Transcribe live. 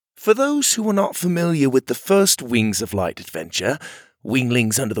For those who are not familiar with the first Wings of Light adventure,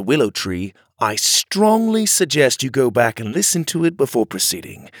 Winglings Under the Willow Tree, I strongly suggest you go back and listen to it before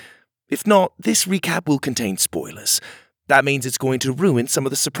proceeding. If not, this recap will contain spoilers. That means it's going to ruin some of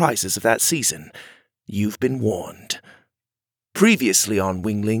the surprises of that season. You've been warned. Previously on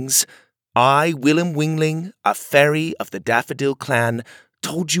Winglings, I, Willem Wingling, a fairy of the Daffodil Clan,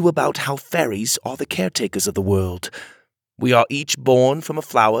 told you about how fairies are the caretakers of the world. We are each born from a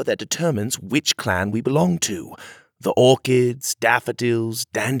flower that determines which clan we belong to. The orchids, daffodils,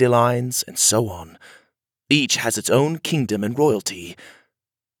 dandelions, and so on. Each has its own kingdom and royalty.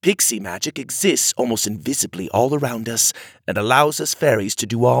 Pixie magic exists almost invisibly all around us and allows us fairies to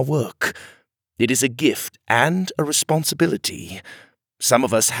do our work. It is a gift and a responsibility. Some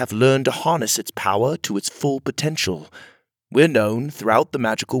of us have learned to harness its power to its full potential. We're known throughout the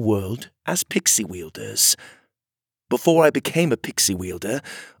magical world as pixie wielders. Before I became a pixie wielder,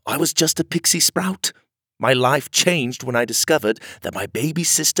 I was just a pixie sprout. My life changed when I discovered that my baby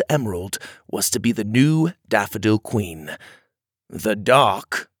sister Emerald was to be the new Daffodil Queen. The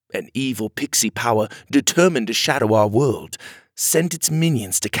Dark, an evil pixie power determined to shadow our world, sent its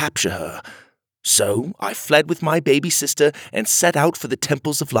minions to capture her. So I fled with my baby sister and set out for the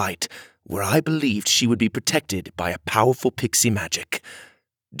Temples of Light, where I believed she would be protected by a powerful pixie magic.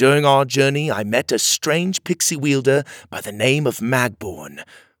 During our journey, I met a strange pixie wielder by the name of Magborn,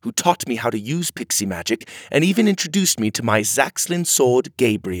 who taught me how to use pixie magic and even introduced me to my Zaxlin sword,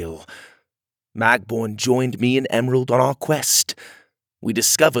 Gabriel. Magborn joined me and Emerald on our quest. We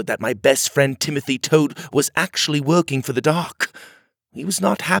discovered that my best friend Timothy Toad was actually working for the Dark. He was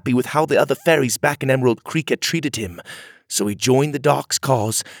not happy with how the other fairies back in Emerald Creek had treated him, so he joined the Dark's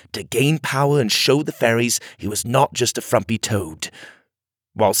cause to gain power and show the fairies he was not just a frumpy toad.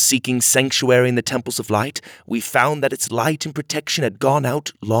 While seeking sanctuary in the Temples of Light, we found that its light and protection had gone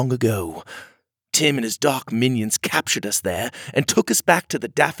out long ago. Tim and his dark minions captured us there and took us back to the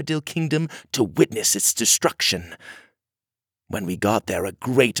Daffodil Kingdom to witness its destruction. When we got there, a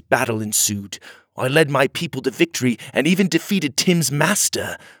great battle ensued. I led my people to victory and even defeated Tim's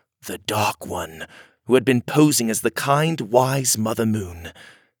master, the Dark One, who had been posing as the kind, wise Mother Moon.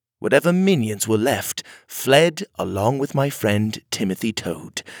 Whatever minions were left fled along with my friend Timothy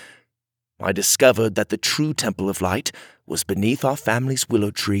Toad. I discovered that the true Temple of Light was beneath our family's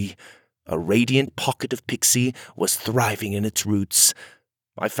willow tree. A radiant pocket of pixie was thriving in its roots.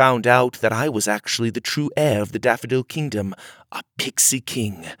 I found out that I was actually the true heir of the Daffodil Kingdom, a pixie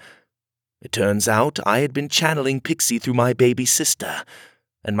king. It turns out I had been channeling pixie through my baby sister,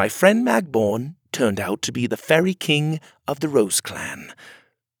 and my friend Magborn turned out to be the fairy king of the Rose Clan.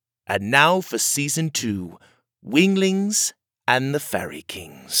 And now for Season 2, Winglings and the Fairy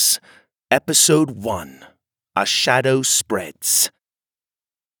Kings. Episode 1, A Shadow Spreads.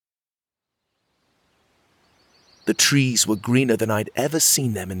 The trees were greener than I'd ever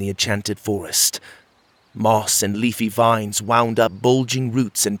seen them in the enchanted forest. Moss and leafy vines wound up bulging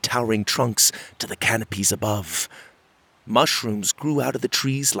roots and towering trunks to the canopies above. Mushrooms grew out of the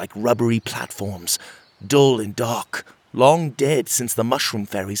trees like rubbery platforms, dull and dark, long dead since the mushroom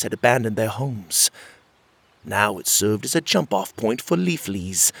fairies had abandoned their homes. Now it served as a jump-off point for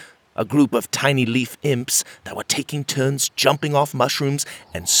leaflies, a group of tiny leaf imps that were taking turns jumping off mushrooms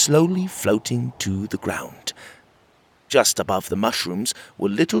and slowly floating to the ground. Just above the mushrooms were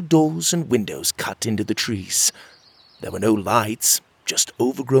little doors and windows cut into the trees. There were no lights, just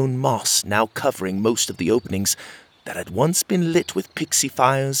overgrown moss now covering most of the openings that had once been lit with pixie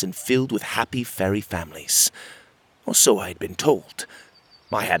fires and filled with happy fairy families. Or so I had been told.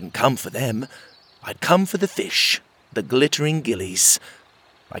 I hadn't come for them. I'd come for the fish, the glittering gillies.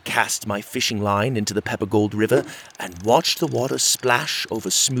 I cast my fishing line into the Peppergold River and watched the water splash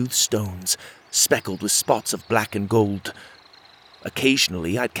over smooth stones, speckled with spots of black and gold.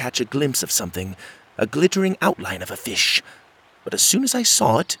 Occasionally I'd catch a glimpse of something, a glittering outline of a fish, but as soon as I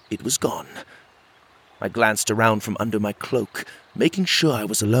saw it, it was gone. I glanced around from under my cloak, making sure I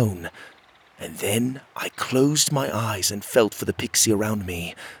was alone. And then I closed my eyes and felt for the pixie around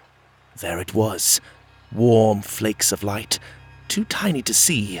me. There it was, warm flakes of light, too tiny to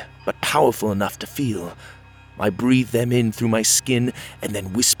see, but powerful enough to feel. I breathed them in through my skin and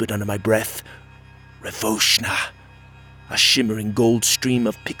then whispered under my breath, Revoshna. A shimmering gold stream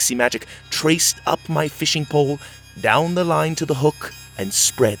of pixie magic traced up my fishing pole, down the line to the hook, and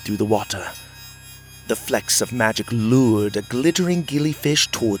spread through the water. The flecks of magic lured a glittering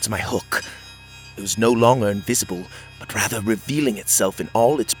gillyfish towards my hook. It was no longer invisible, but rather revealing itself in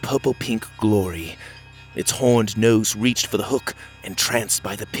all its purple-pink glory. Its horned nose reached for the hook, entranced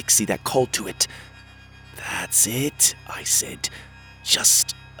by the pixie that called to it. "That's it," I said.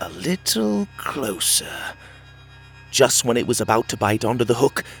 "Just a little closer. Just when it was about to bite onto the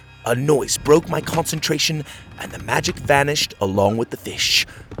hook, a noise broke my concentration and the magic vanished along with the fish.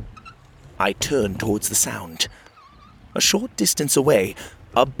 I turned towards the sound. A short distance away,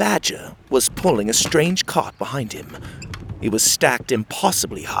 a badger was pulling a strange cart behind him. It was stacked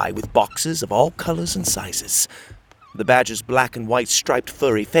impossibly high with boxes of all colors and sizes. The badger's black and white striped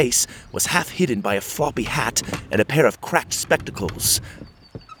furry face was half hidden by a floppy hat and a pair of cracked spectacles.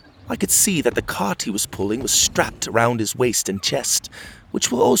 I could see that the cart he was pulling was strapped around his waist and chest,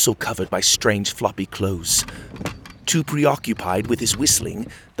 which were also covered by strange floppy clothes. Too preoccupied with his whistling,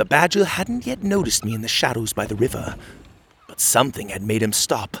 the badger hadn't yet noticed me in the shadows by the river. But something had made him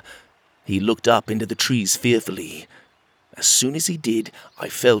stop. He looked up into the trees fearfully. As soon as he did, I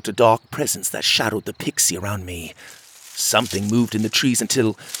felt a dark presence that shadowed the pixie around me. Something moved in the trees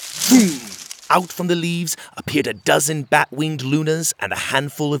until, boom! Out from the leaves appeared a dozen bat-winged lunas and a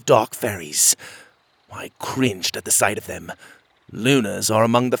handful of dark fairies. I cringed at the sight of them. Lunas are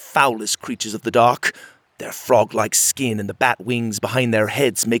among the foulest creatures of the dark. Their frog-like skin and the bat wings behind their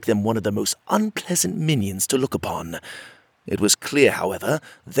heads make them one of the most unpleasant minions to look upon. It was clear, however,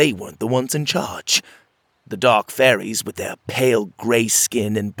 they weren't the ones in charge. The dark fairies, with their pale grey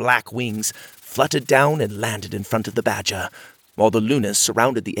skin and black wings, fluttered down and landed in front of the badger, while the lunas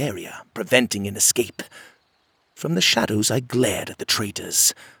surrounded the area, preventing an escape. From the shadows I glared at the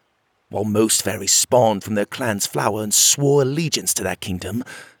traitors. While most fairies spawned from their clan's flower and swore allegiance to that kingdom,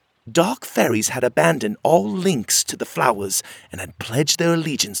 dark fairies had abandoned all links to the flowers and had pledged their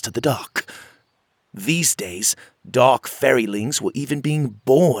allegiance to the dark. These days, dark fairylings were even being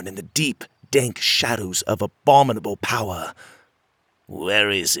born in the deep, dank shadows of abominable power. "Where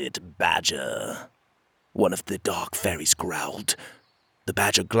is it, badger?" one of the dark fairies growled. The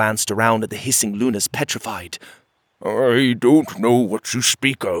badger glanced around at the hissing lunas, petrified. "I don't know what you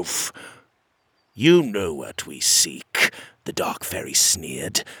speak of." "You know what we seek," the dark fairy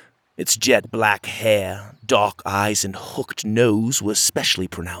sneered. Its jet-black hair, dark eyes, and hooked nose were especially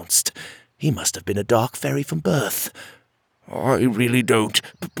pronounced. He must have been a dark fairy from birth. "I really don't.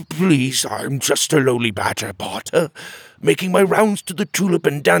 Please, I'm just a lowly badger potter, making my rounds to the tulip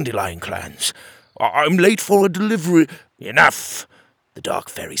and dandelion clans. I'm late for a delivery." "Enough!" the dark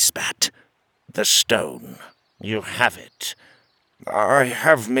fairy spat. "The stone. You have it." "I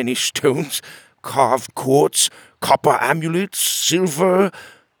have many stones. Carved quartz, copper amulets, silver.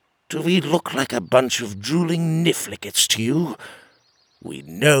 Do we look like a bunch of drooling nifflickets to you? We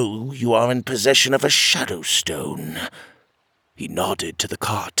know you are in possession of a shadow stone." He nodded to the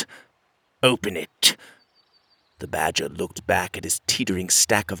cart. "Open it." The badger looked back at his teetering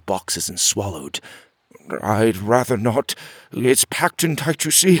stack of boxes and swallowed. "I'd rather not. It's packed in tight,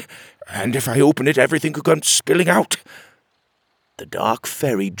 you see, and if I open it, everything could come spilling out." The dark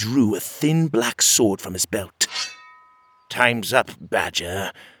fairy drew a thin black sword from his belt. "Time's up,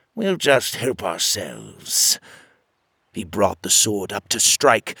 badger. We'll just help ourselves." He brought the sword up to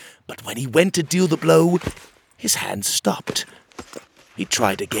strike, but when he went to deal the blow, his hand stopped. He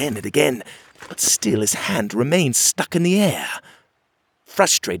tried again and again, but still his hand remained stuck in the air.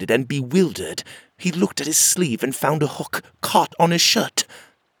 Frustrated and bewildered, he looked at his sleeve and found a hook caught on his shirt.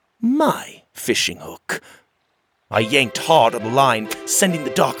 My fishing hook. I yanked hard on the line, sending the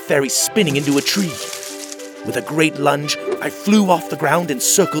dark fairy spinning into a tree. With a great lunge, I flew off the ground and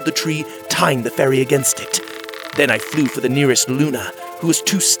circled the tree, tying the fairy against it. Then I flew for the nearest Luna, who was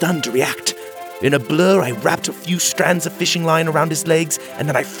too stunned to react. In a blur, I wrapped a few strands of fishing line around his legs, and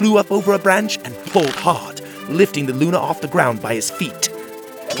then I flew up over a branch and pulled hard, lifting the Luna off the ground by his feet.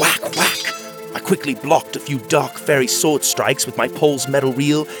 Whack, whack! I quickly blocked a few dark fairy sword strikes with my pole's metal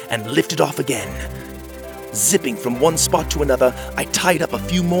reel and lifted off again. Zipping from one spot to another, I tied up a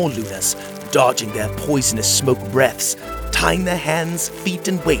few more Lunas, dodging their poisonous smoke breaths, tying their hands, feet,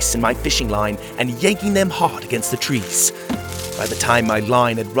 and waists in my fishing line and yanking them hard against the trees. By the time my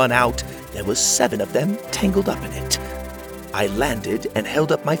line had run out, there were 7 of them tangled up in it. I landed and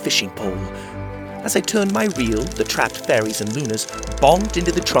held up my fishing pole. As I turned my reel, the trapped fairies and Lunas bonked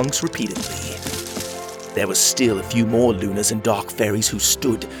into the trunks repeatedly. There were still a few more Lunas and dark fairies who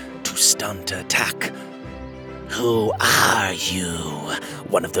stood, too stunned to attack. "Who are you?"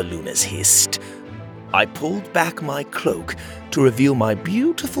 one of the Lunas hissed. I pulled back my cloak to reveal my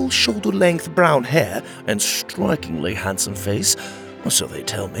beautiful shoulder-length brown hair and strikingly handsome face, or so they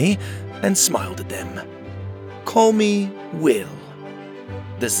tell me, and smiled at them. "Call me Will."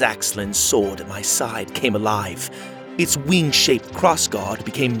 The Zaxlin sword at my side came alive. Its wing-shaped crossguard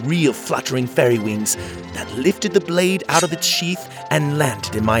became real fluttering fairy wings that lifted the blade out of its sheath and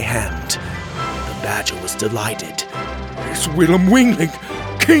landed in my hand. The badger was delighted. "It's Willem Wingling!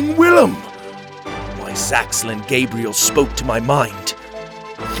 King Willem! My Zaxlin Gabriel spoke to my mind.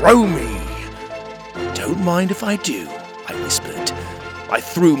 Throw me! Don't mind if I do, I whispered. I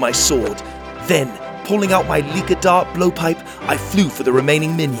threw my sword. Then, pulling out my Leaker Dart blowpipe, I flew for the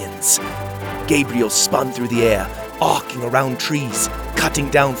remaining minions. Gabriel spun through the air, arcing around trees,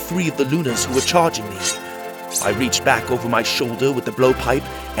 cutting down 3 of the Lunas who were charging me. I reached back over my shoulder with the blowpipe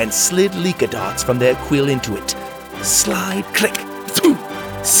and slid Leaker Darts from their quill into it. Slide, click, thoo!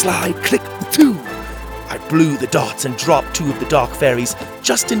 Slide, click, thoo! I blew the darts and dropped 2 of the Dark Fairies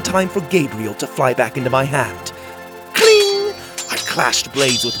just in time for Gabriel to fly back into my hand. Cling! I clashed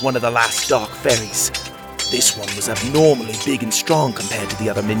blades with one of the last Dark Fairies. This one was abnormally big and strong compared to the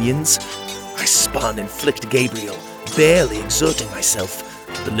other minions. I spun and flicked Gabriel, barely exerting myself,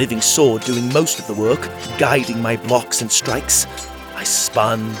 the living sword doing most of the work, guiding my blocks and strikes. I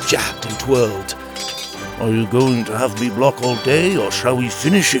spun, jabbed, and twirled. Are you going to have me block all day, or shall we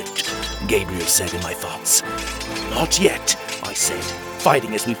finish it? Gabriel said in my thoughts. Not yet, I said,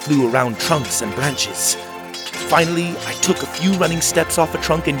 fighting as we flew around trunks and branches. Finally, I took a few running steps off a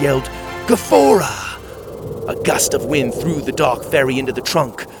trunk and yelled, Gafora! A gust of wind threw the Dark Fairy into the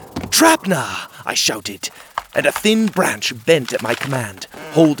trunk. Trapna! I shouted, and a thin branch bent at my command,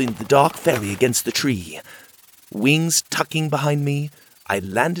 holding the Dark Fairy against the tree. Wings tucking behind me, I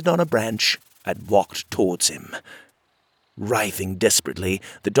landed on a branch and walked towards him. Writhing desperately,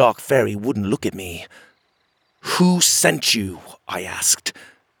 the Dark Fairy wouldn't look at me. Who sent you? I asked.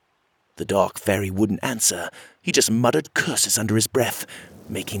 The Dark Fairy wouldn't answer. He just muttered curses under his breath,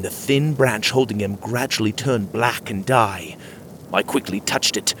 making the thin branch holding him gradually turn black and die. I quickly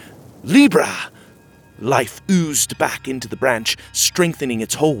touched it. Libra! Life oozed back into the branch, strengthening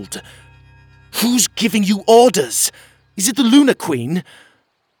its hold. Who's giving you orders? Is it the Luna Queen?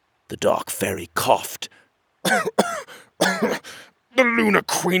 The Dark Fairy coughed. The Luna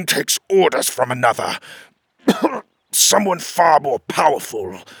Queen takes orders from another. Someone far more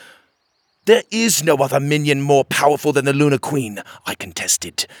powerful. There is no other minion more powerful than the Luna Queen, I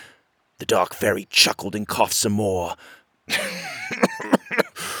contested. The Dark Fairy chuckled and coughed some more.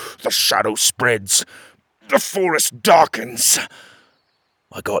 The shadow spreads. The forest darkens.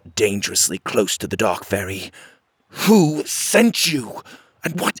 I got dangerously close to the Dark Fairy. Who sent you?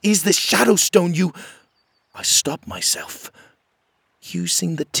 And what is this shadow stone you... I stopped myself.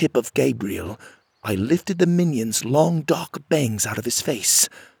 Using the tip of Gabriel, I lifted the minion's long dark bangs out of his face.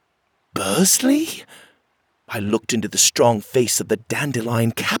 Bursley? I looked into the strong face of the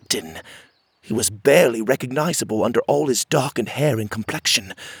dandelion captain. He was barely recognizable under all his darkened hair and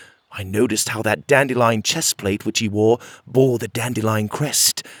complexion. I noticed how that dandelion chestplate which he wore bore the dandelion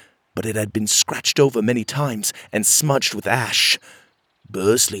crest, but it had been scratched over many times and smudged with ash.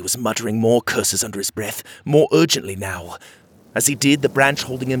 Bursley was muttering more curses under his breath, more urgently now. As he did, the branch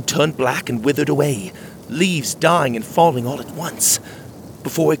holding him turned black and withered away, leaves dying and falling all at once.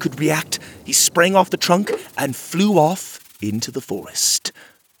 Before I could react, he sprang off the trunk and flew off into the forest.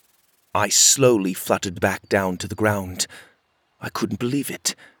 I slowly fluttered back down to the ground. I couldn't believe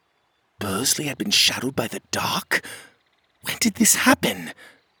it. Bursley had been shadowed by the dark? When did this happen?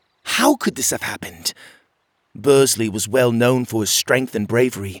 How could this have happened? Bursley was well known for his strength and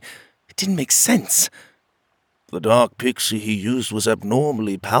bravery. It didn't make sense. The dark pixie he used was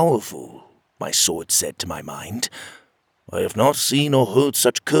abnormally powerful, my sword said to my mind. I have not seen or heard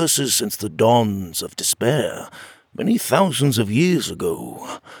such curses since the dawns of despair, many thousands of years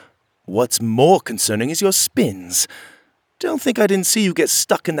ago. What's more concerning is your spins. Don't think I didn't see you get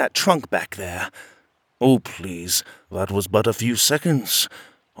stuck in that trunk back there. Oh, please, that was but a few seconds.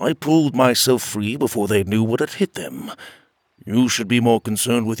 I pulled myself free before they knew what had hit them. You should be more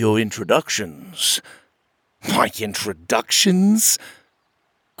concerned with your introductions. My introductions?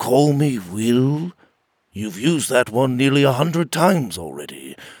 Call me Will. You've used that one nearly 100 times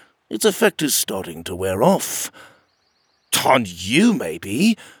already. Its effect is starting to wear off. On you,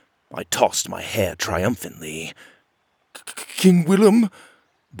 maybe? I tossed my hair triumphantly. King Willem?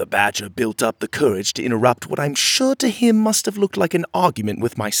 The Badger built up the courage to interrupt what I'm sure to him must have looked like an argument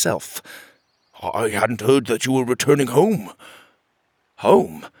with myself. I hadn't heard that you were returning home.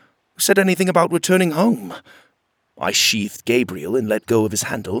 Home? Who said anything about returning home? I sheathed Gabriel and let go of his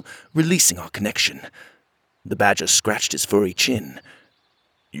handle, releasing our connection. The Badger scratched his furry chin.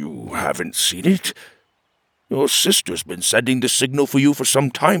 You haven't seen it? Your sister's been sending the signal for you for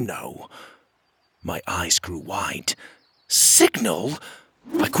some time now. My eyes grew wide. Signal?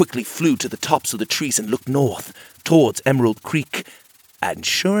 I quickly flew to the tops of the trees and looked north, towards Emerald Creek. And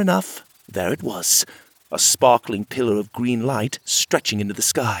sure enough, there it was, a sparkling pillar of green light stretching into the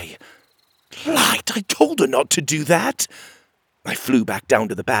sky. Light! I told her not to do that! I flew back down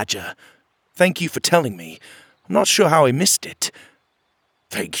to the badger. "Thank you for telling me. I'm not sure how I missed it."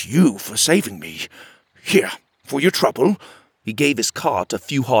 "Thank you for saving me. Here, for your trouble." He gave his cart a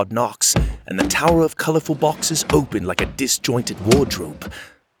few hard knocks, and the tower of colorful boxes opened like a disjointed wardrobe.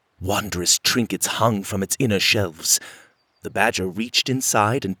 Wondrous trinkets hung from its inner shelves. The badger reached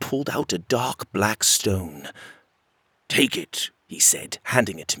inside and pulled out a dark black stone. "Take it," he said,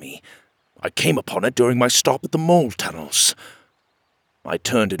 handing it to me. "I came upon it during my stop at the mole tunnels." I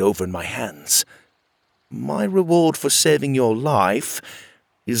turned it over in my hands. "My reward for saving your life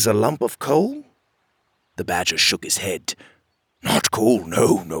is a lump of coal?" The badger shook his head. "Not coal,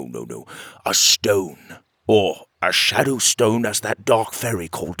 no. A stone. Or a shadow stone, as that dark fairy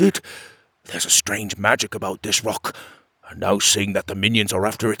called it. There's a strange magic about this rock, and now seeing that the minions are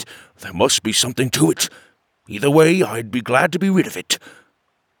after it, there must be something to it. Either way, I'd be glad to be rid of it."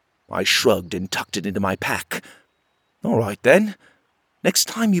 I shrugged and tucked it into my pack. "All right, then. Next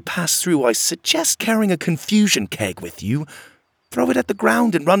time you pass through, I suggest carrying a confusion keg with you. Throw it at the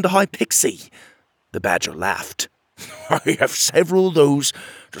ground and run to High Pixie." The badger laughed. "I have several of those,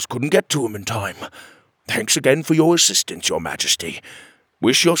 just couldn't get to 'em in time. Thanks again for your assistance, Your Majesty.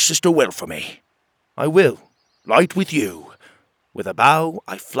 Wish your sister well for me." "I will. Light with you." With a bow,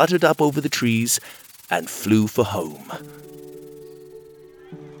 I fluttered up over the trees and flew for home.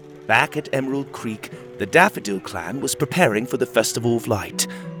 Back at Emerald Creek, the Daffodil Clan was preparing for the Festival of Light.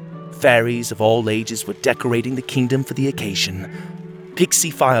 Fairies of all ages were decorating the kingdom for the occasion.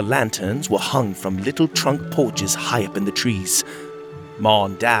 Pixie fire lanterns were hung from little trunk porches high up in the trees. Ma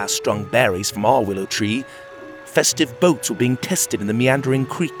and Da strung berries from our willow tree. Festive boats were being tested in the meandering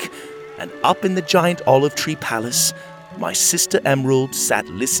creek, and up in the giant olive tree palace, my sister Emerald sat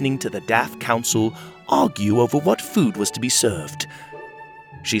listening to the Daff Council argue over what food was to be served.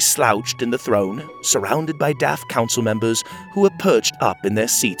 She slouched in the throne, surrounded by Daff Council members who were perched up in their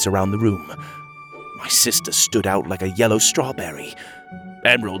seats around the room. My sister stood out like a yellow strawberry.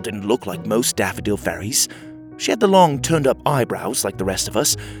 Emerald didn't look like most daffodil fairies. She had the long, turned-up eyebrows like the rest of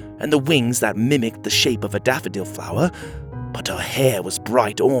us, and the wings that mimicked the shape of a daffodil flower, but her hair was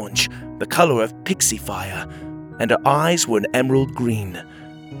bright orange, the color of pixie fire, and her eyes were an emerald green.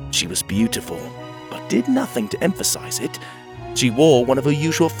 She was beautiful, but did nothing to emphasize it. She wore one of her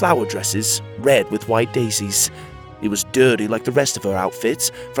usual flower dresses, red with white daisies. It was dirty like the rest of her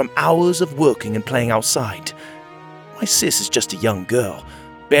outfits from hours of working and playing outside. My sis is just a young girl,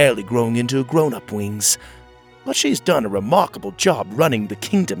 barely growing into her grown-up wings. But she's done a remarkable job running the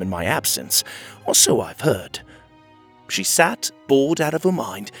kingdom in my absence, or so I've heard. She sat, bored out of her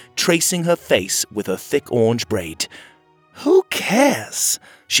mind, tracing her face with her thick orange braid. "Who cares?"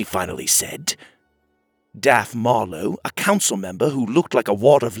 she finally said. Daff Marlowe, a council member who looked like a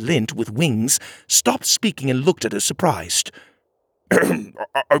wad of lint with wings, stopped speaking and looked at her surprised.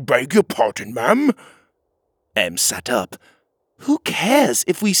 I beg your pardon, ma'am?" Em sat up. "Who cares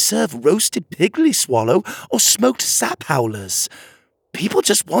if we serve roasted piggly swallow or smoked sap howlers? People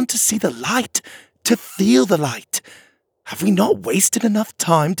just want to see the light, to feel the light. Have we not wasted enough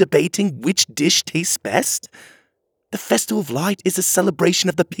time debating which dish tastes best? The Festival of Light is a celebration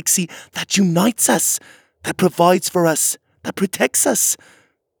of the pixie that unites us, that provides for us, that protects us.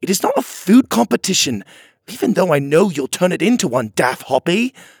 It is not a food competition, even though I know you'll turn it into one, Daff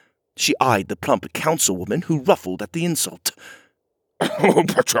Hoppy." She eyed the plump councilwoman who ruffled at the insult. "Oh,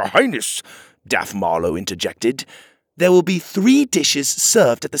 but Your Highness," Daff Marlowe interjected. "There will be 3 dishes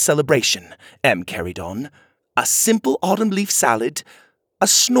served at the celebration," Em carried on. "A simple autumn leaf salad, a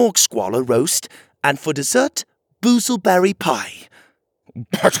snork squaller roast, and for dessert, boozleberry pie."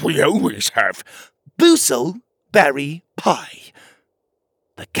 "But we always have—" "Boozleberry pie."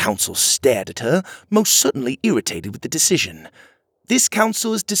 The council stared at her, most certainly irritated with the decision. "This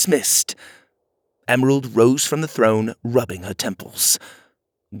council is dismissed." Emerald rose from the throne, rubbing her temples.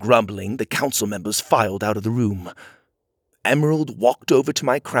 Grumbling, the council members filed out of the room. Emerald walked over to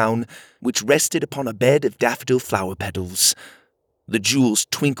my crown, which rested upon a bed of daffodil flower petals. The jewels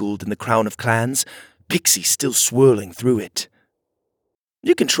twinkled in the crown of clans, Pixie still swirling through it.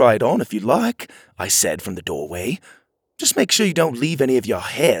 "You can try it on if you like," I said from the doorway. "Just make sure you don't leave any of your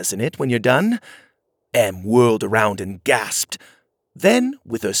hairs in it when you're done." Em whirled around and gasped. Then,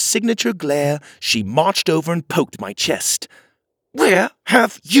 with her signature glare, she marched over and poked my chest. "Where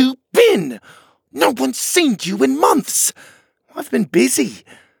have you been? No one's seen you in months." "I've been busy.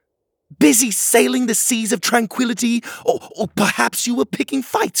 Busy sailing the seas of tranquility, or perhaps you were picking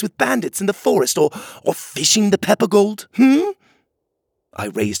fights with bandits in the forest, or fishing the pepper gold, I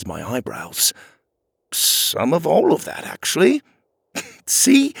raised my eyebrows. "Some of all of that, actually."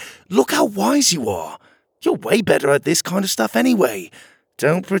 "See? Look how wise you are." You're way better at this kind of stuff anyway.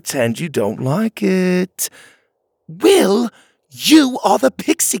 Don't pretend you don't like it. Will, you are the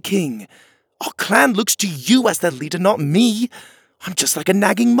Pixie King. Our clan looks to you as their leader, not me. I'm just like a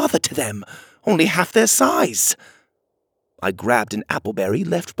nagging mother to them, only half their size. I grabbed an appleberry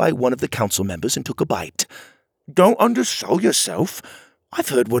left by one of the council members and took a bite. Don't undersell yourself. I've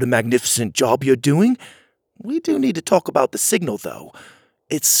heard what a magnificent job you're doing. We do need to talk about the signal, though.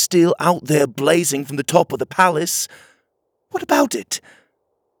 It's still out there blazing from the top of the palace. What about it?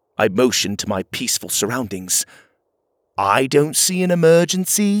 I motioned to my peaceful surroundings. I don't see an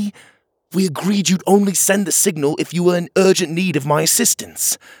emergency. We agreed you'd only send the signal if you were in urgent need of my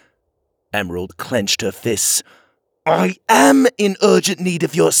assistance. Emerald clenched her fists. I am in urgent need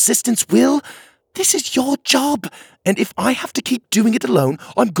of your assistance, Will. This is your job, and if I have to keep doing it alone,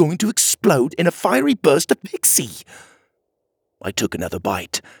 I'm going to explode in a fiery burst of pixie. I took another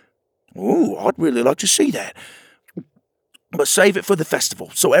bite. Oh, I'd really like to see that. But save it for the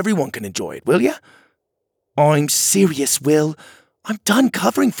festival, so everyone can enjoy it, will ya? I'm serious, Will. I'm done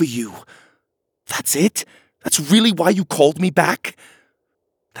covering for you. That's it? That's really why you called me back?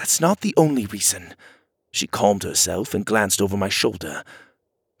 That's not the only reason. She calmed herself and glanced over my shoulder.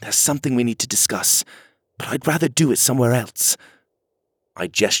 There's something we need to discuss, but I'd rather do it somewhere else. I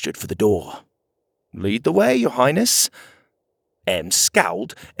gestured for the door. Lead the way, Your Highness. Em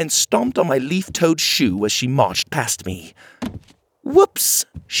scowled and stomped on my leaf-toed shoe as she marched past me. Whoops,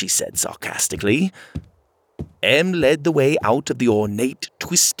 she said sarcastically. Em led the way out of the ornate,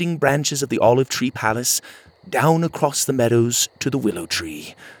 twisting branches of the olive tree palace, down across the meadows to the willow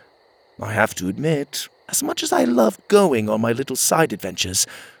tree. I have to admit, as much as I loved going on my little side adventures,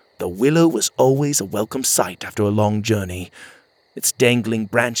 the willow was always a welcome sight after a long journey. Its dangling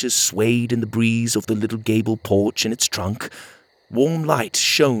branches swayed in the breeze of the little gable porch in its trunk. Warm light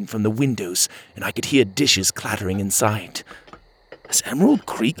shone from the windows, and I could hear dishes clattering inside. Has Emerald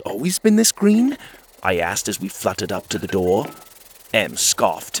Creek always been this green? I asked as we fluttered up to the door. Em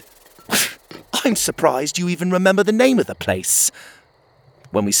scoffed. I'm surprised you even remember the name of the place.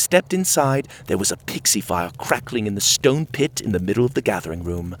 When we stepped inside, there was a pixie fire crackling in the stone pit in the middle of the gathering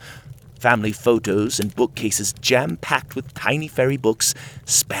room. Family photos and bookcases jam-packed with tiny fairy books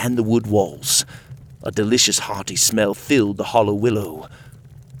spanned the wood walls. A delicious hearty smell filled the hollow willow.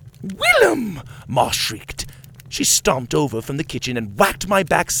 Willem! Ma shrieked. She stomped over from the kitchen and whacked my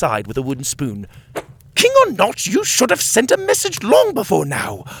backside with a wooden spoon. King or not, you should have sent a message long before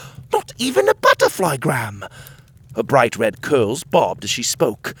now. Not even a butterflygram. Her bright red curls bobbed as she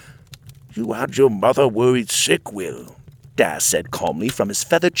spoke. You had your mother worried sick, Will, Daz said calmly from his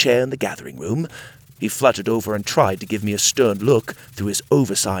feathered chair in the gathering room. He fluttered over and tried to give me a stern look through his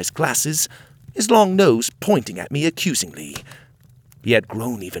oversized glasses, his long nose pointing at me accusingly. He had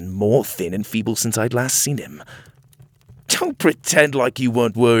grown even more thin and feeble since I'd last seen him. Don't pretend like you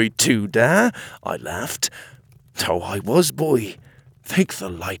weren't worried too, Da, I laughed. Oh, I was, boy. Thank the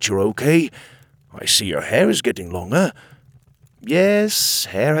light you're okay. I see your hair is getting longer. Yes,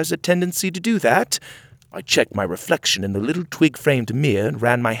 hair has a tendency to do that. I checked my reflection in the little twig-framed mirror and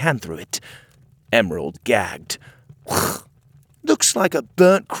ran my hand through it. Emerald gagged. Looks like a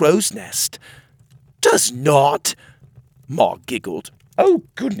burnt crow's nest. Does not. Ma giggled. Oh,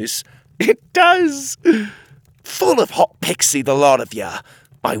 goodness, it does. Full of hot pixie, the lot of ya.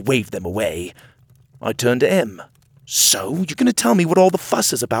 I waved them away. I turned to Em. So, you're going to tell me what all the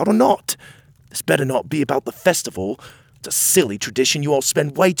fuss is about or not? This better not be about the festival. It's a silly tradition you all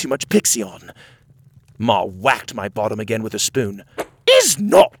spend way too much pixie on. Ma whacked my bottom again with a spoon. Is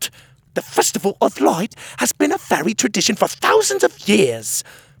not! The Festival of Light has been a fairy tradition for thousands of years.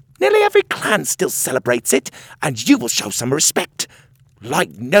 Nearly every clan still celebrates it, and you will show some respect.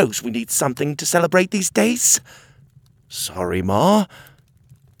 Light knows we need something to celebrate these days. Sorry, Ma.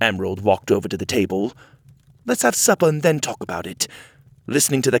 Emerald walked over to the table. Let's have supper and then talk about it.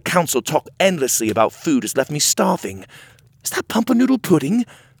 Listening to the council talk endlessly about food has left me starving. Is that pumpernoodle pudding?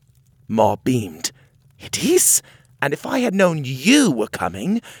 Ma beamed. It is? And if I had known you were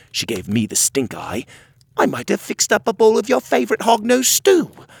coming, she gave me the stink eye, I might have fixed up a bowl of your favorite hog-nose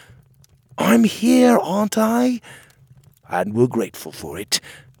stew. I'm here, aren't I? And we're grateful for it,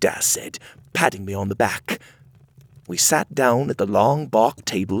 Daz said, patting me on the back. We sat down at the long bark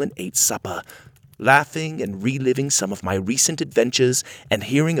table and ate supper, laughing and reliving some of my recent adventures and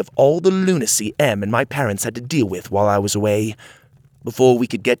hearing of all the lunacy Em and my parents had to deal with while I was away. Before we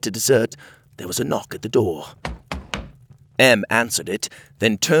could get to dessert, there was a knock at the door. Em answered it,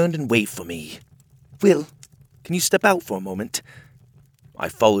 then turned and waved for me. Will, can you step out for a moment? I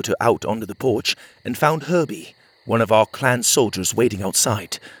followed her out onto the porch and found Herbie, one of our clan soldiers, waiting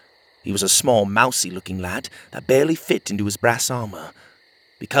outside. He was a small, mousy-looking lad that barely fit into his brass armor.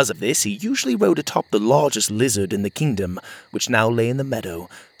 Because of this, he usually rode atop the largest lizard in the kingdom, which now lay in the meadow,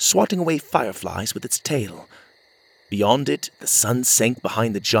 swatting away fireflies with its tail. Beyond it, the sun sank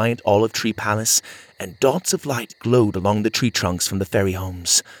behind the giant olive tree palace, and dots of light glowed along the tree trunks from the fairy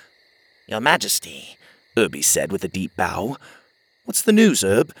homes. "Your Majesty," Irby said with a deep bow. "What's the news,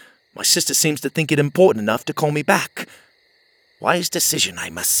 Herb? My sister seems to think it important enough to call me back." "Wise decision, I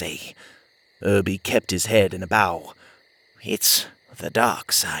must say." Irby kept his head in a bow. "It's the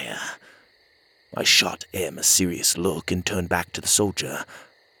dark, sire." I shot Em a serious look and turned back to the soldier.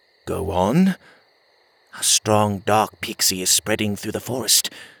 "Go on." "A strong dark pixie is spreading through the forest.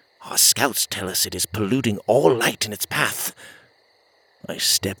 Our scouts tell us it is polluting all light in its path." I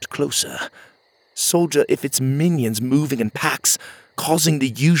stepped closer. "Soldier, if it's minions moving in packs, causing the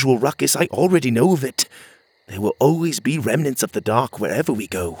usual ruckus, I already know of it. There will always be remnants of the dark wherever we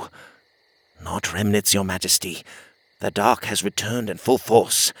go." "Not remnants, Your Majesty. The dark has returned in full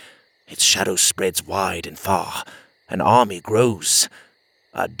force. Its shadow spreads wide and far. An army grows.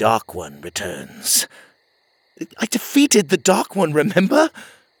 A Dark One returns." "I defeated the Dark One, remember?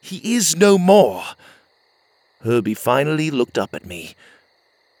 He is no more." Herbie finally looked up at me.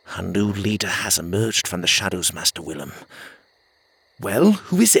 "A new leader has emerged from the shadows, Master Willem." "Well,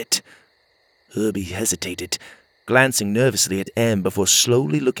 who is it?" Herbie hesitated, glancing nervously at Em before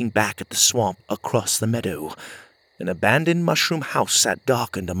slowly looking back at the swamp across the meadow. An abandoned mushroom house sat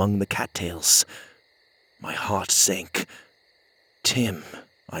darkened among the cattails. My heart sank. "Tim,"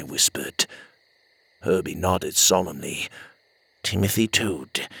 I whispered. Herbie nodded solemnly. "Timothy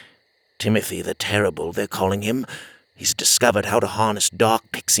Toad. Timothy the Terrible, they're calling him. He's discovered how to harness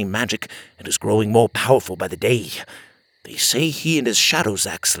dark pixie magic and is growing more powerful by the day. They say he and his Shadow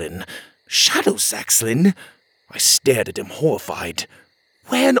Zaxlin—" "Shadow Zaxlin?" I stared at him horrified.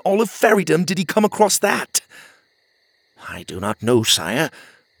 "Where in all of fairydom did he come across that?" "I do not know, sire,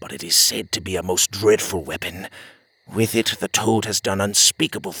 but it is said to be a most dreadful weapon. With it, the Toad has done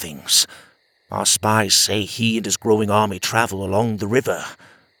unspeakable things. Our spies say he and his growing army travel along the river."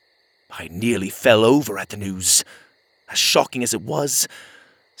 I nearly fell over at the news. As shocking as it was,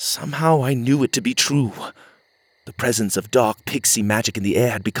 somehow I knew it to be true. The presence of dark pixie magic in the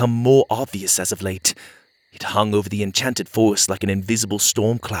air had become more obvious as of late. It hung over the enchanted forest like an invisible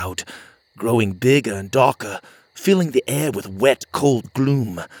storm cloud, growing bigger and darker, filling the air with wet, cold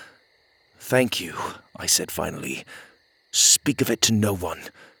gloom. "Thank you," I said finally. "Speak of it to no one.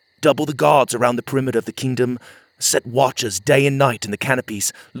 Double the guards around the perimeter of the kingdom, set watchers day and night in the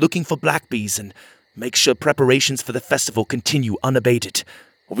canopies, looking for black bees, and make sure preparations for the festival continue unabated.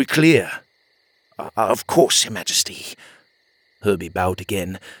 Are we clear?" Of course, Your Majesty." Herbie bowed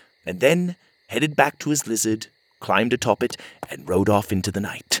again, and then headed back to his lizard, climbed atop it, and rode off into the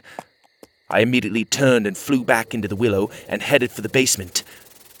night. I immediately turned and flew back into the willow and headed for the basement.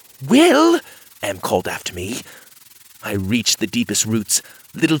 "Will!" Em called after me. I reached the deepest roots,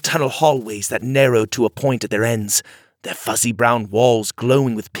 little tunnel hallways that narrowed to a point at their ends, their fuzzy brown walls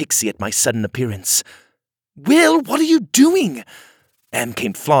glowing with pixie at my sudden appearance. "Will, what are you doing?" Em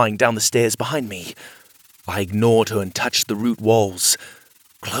came flying down the stairs behind me. I ignored her and touched the root walls.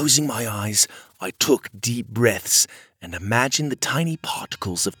 Closing my eyes, I took deep breaths and imagined the tiny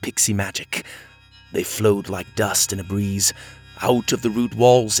particles of pixie magic. They flowed like dust in a breeze, out of the root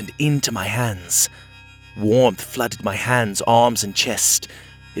walls and into my hands. Warmth flooded my hands, arms, and chest.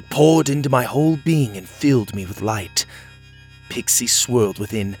 It poured into my whole being and filled me with light. Pixie swirled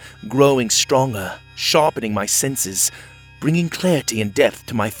within, growing stronger, sharpening my senses, bringing clarity and depth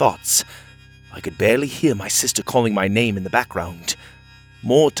to my thoughts. I could barely hear my sister calling my name in the background.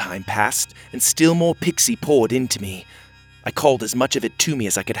 More time passed, and still more pixie poured into me. I called as much of it to me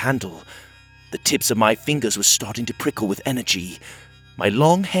as I could handle. The tips of my fingers were starting to prickle with energy. My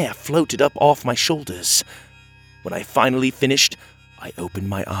long hair floated up off my shoulders. When I finally finished, I opened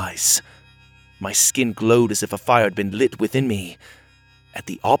my eyes. My skin glowed as if a fire had been lit within me. At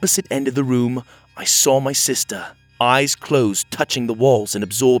the opposite end of the room, I saw my sister, eyes closed, touching the walls and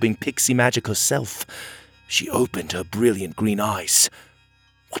absorbing pixie magic herself. She opened her brilliant green eyes.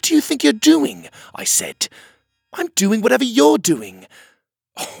 "What do you think you're doing?" I said. "I'm doing whatever you're doing."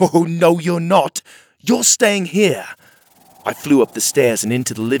 "Oh, no, you're not. You're staying here." I flew up the stairs and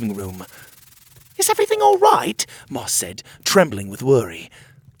into the living room. "Is everything all right?" Ma said, trembling with worry.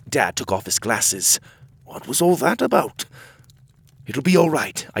 Dad took off his glasses. "What was all that about?" "It'll be all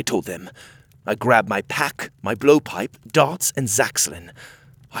right," I told them. I grabbed my pack, my blowpipe, darts, and Zaxlin.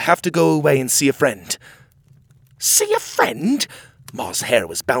 "I have to go away and see a friend." "See a friend?" Ma's hair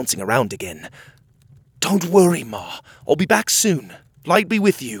was bouncing around again. "Don't worry, Ma. I'll be back soon. Light be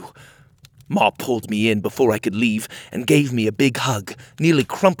with you." Ma pulled me in before I could leave and gave me a big hug, nearly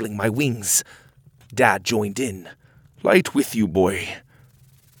crumpling my wings. Dad joined in. Light with you, boy.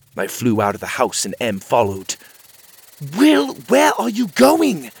 I flew out of the house and Em followed. Will, where are you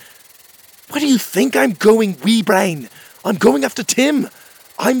going? Where do you think I'm going, wee brain? I'm going after Tim.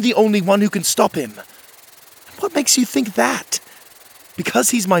 I'm the only one who can stop him. What makes you think that?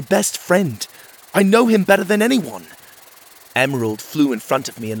 Because he's my best friend. I know him better than anyone. Emerald flew in front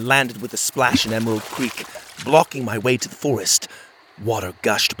of me and landed with a splash in Emerald Creek, blocking my way to the forest. Water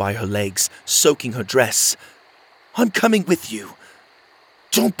gushed by her legs, soaking her dress. I'm coming with you.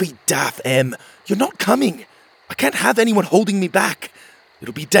 Don't be daft, Em. You're not coming. I can't have anyone holding me back.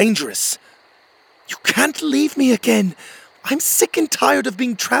 It'll be dangerous. You can't leave me again. I'm sick and tired of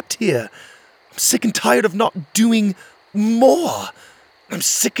being trapped here. I'm sick and tired of not doing more. I'm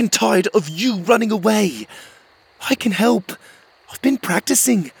sick and tired of you running away. I can help. I've been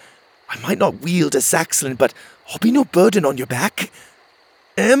practicing. I might not wield a Zaxlin, but I'll be no burden on your back.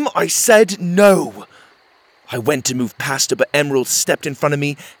 Em, I said no. I went to move past her, but Emerald stepped in front of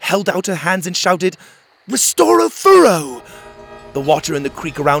me, held out her hands and shouted, Restore Furrow! The water in the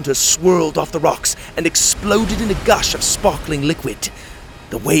creek around her swirled off the rocks and exploded in a gush of sparkling liquid.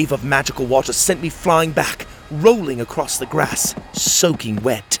 The wave of magical water sent me flying back, rolling across the grass, soaking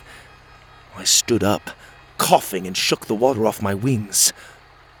wet. I stood up, coughing, and shook the water off my wings.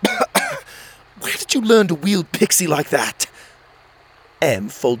 Where did you learn to wield Pixie like that? Em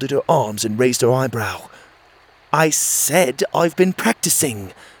folded her arms and raised her eyebrow. I said I've been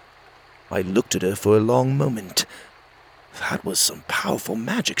practicing. I looked at her for a long moment. That was some powerful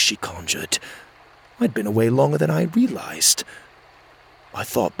magic she conjured. I'd been away longer than I realized. I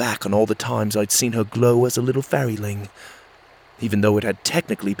thought back on all the times I'd seen her glow as a little fairyling. Even though it had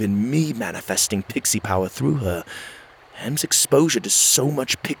technically been me manifesting pixie power through her, Em's exposure to so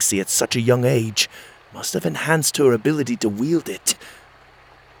much pixie at such a young age must have enhanced her ability to wield it.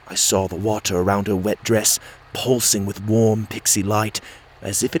 I saw the water around her wet dress pulsing with warm pixie light,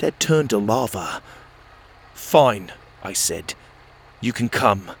 as if it had turned to lava. Fine, I said. You can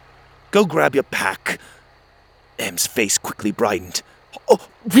come. Go grab your pack. Em's face quickly brightened. Oh,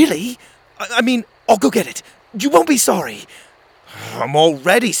 really? I mean, I'll go get it. You won't be sorry. I'm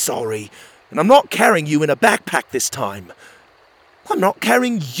already sorry, and I'm not carrying you in a backpack this time. I'm not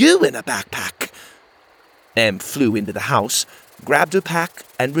carrying you in a backpack. Em flew into the house, grabbed her pack,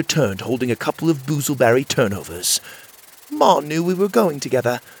 and returned holding a couple of boozleberry turnovers. Ma knew we were going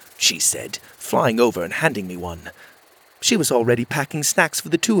together, she said, flying over and handing me one. She was already packing snacks for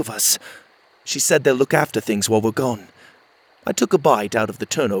the two of us. She said they'll look after things while we're gone. I took a bite out of the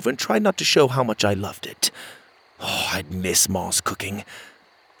turnover and tried not to show how much I loved it. Oh, I'd miss Ma's cooking.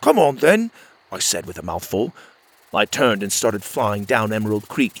 Come on, then, I said with a mouthful. I turned and started flying down Emerald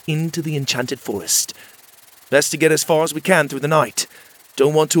Creek into the enchanted forest. Best to get as far as we can through the night.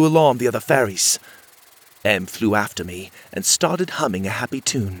 Don't want to alarm the other fairies. Em flew after me and started humming a happy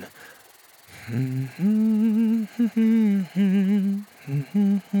tune.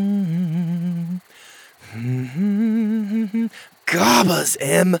 Garbers,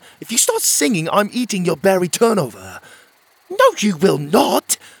 Em! If you start singing, I'm eating your berry turnover. No, you will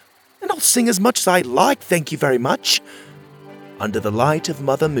not! And I'll sing as much as I like, thank you very much. Under the light of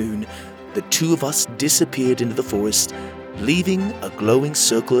Mother Moon, the two of us disappeared into the forest, leaving a glowing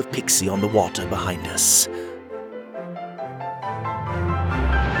circle of pixie on the water behind us.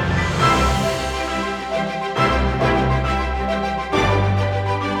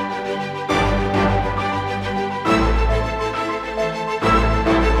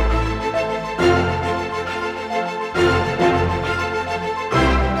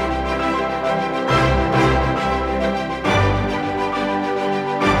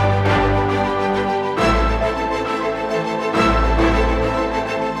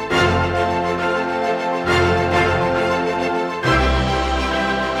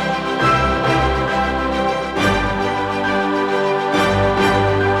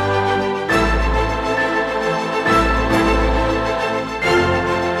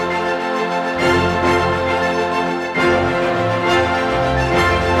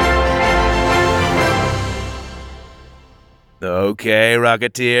 Okay,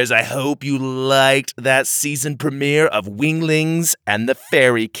 Rocketeers, I hope you liked that season premiere of Winglings and the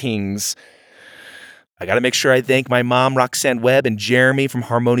Fairy Kings. I gotta make sure I thank my mom, Roxanne Webb, and Jeremy from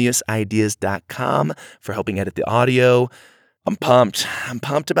HarmoniousIdeas.com for helping edit the audio. I'm pumped. I'm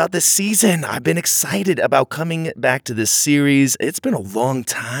pumped about this season. I've been excited about coming back to this series. It's been a long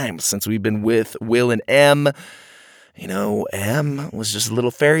time since we've been with Will and Em. M was just a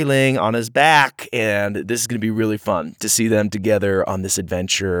little fairyling on his back, and this is going to be really fun to see them together on this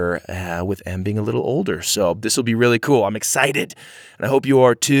adventure with M being a little older. So this will be really cool. I'm excited, and I hope you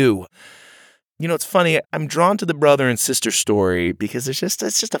are too. It's funny. I'm drawn to the brother and sister story because it's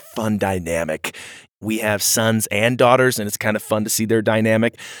just a fun dynamic. We have sons and daughters, and it's kind of fun to see their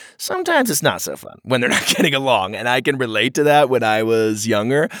dynamic. Sometimes it's not so fun when they're not getting along, and I can relate to that when I was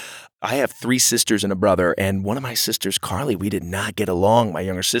younger. I have 3 sisters and a brother, and one of my sisters, Carly, we did not get along, my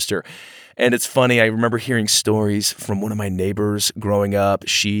younger sister. And it's funny, I remember hearing stories from one of my neighbors growing up.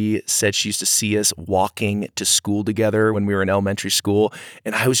 She said she used to see us walking to school together when we were in elementary school,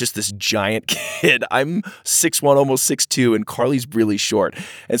 and I was just this giant kid. I'm 6'1", almost 6'2", and Carly's really short.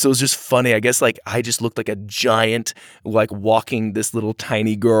 And so it was just funny. I guess I just looked like a giant, walking this little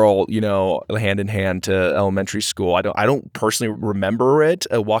tiny girl, hand in hand to elementary school. I don't personally remember it,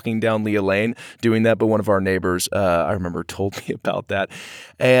 walking down Leah Lane doing that, but one of our neighbors, I remember, told me about that.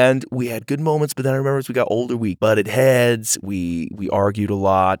 And we had good moments, but then I remember as we got older, we butted heads, we argued a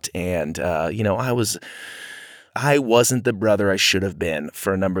lot, and I wasn't the brother I should have been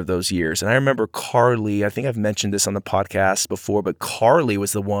for a number of those years. And I remember Carly, I think I've mentioned this on the podcast before, but Carly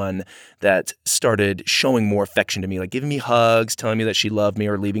was the one that started showing more affection to me, giving me hugs, telling me that she loved me,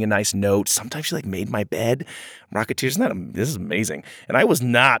 or leaving a nice note. Sometimes she made my bed. Rocketeers, this is amazing. And I was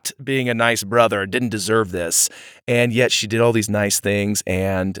not being a nice brother, didn't deserve this. And yet she did all these nice things,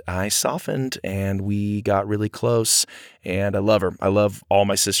 and I softened, and we got really close. And I love her. I love all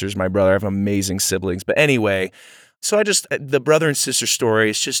my sisters, my brother. I have amazing siblings. But anyway, so the brother and sister story,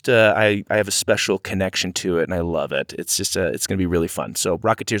 it's just, I have a special connection to it, and I love it. It's just, it's going to be really fun. So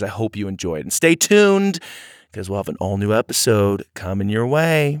Rocketeers, I hope you enjoy it. And stay tuned, because we'll have an all-new episode coming your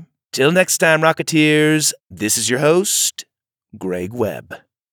way. Till next time, Rocketeers, this is your host, Greg Webb.